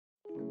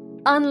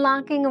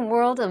unlocking a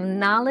world of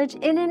knowledge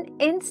in an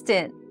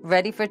instant.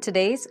 Ready for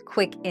today's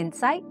quick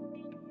insight?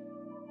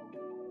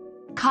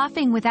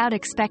 Coughing without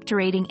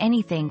expectorating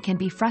anything can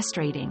be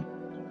frustrating.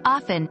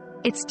 Often,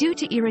 it's due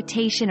to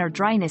irritation or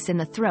dryness in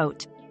the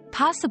throat,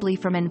 possibly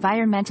from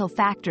environmental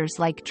factors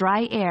like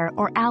dry air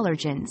or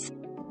allergens.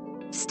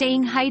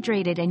 Staying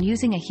hydrated and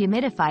using a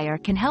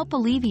humidifier can help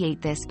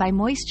alleviate this by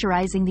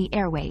moisturizing the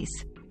airways.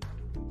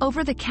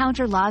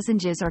 Over-the-counter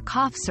lozenges or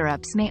cough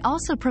syrups may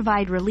also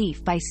provide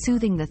relief by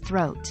soothing the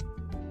throat.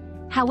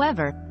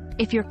 However,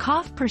 if your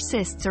cough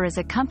persists or is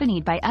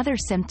accompanied by other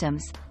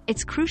symptoms,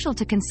 it's crucial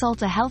to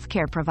consult a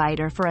healthcare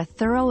provider for a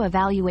thorough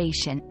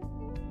evaluation.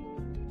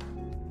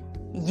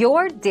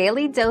 Your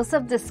daily dose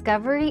of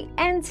discovery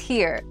ends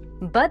here,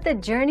 but the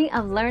journey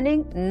of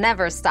learning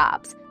never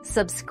stops.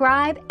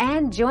 Subscribe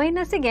and join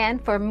us again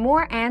for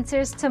more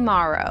answers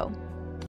tomorrow.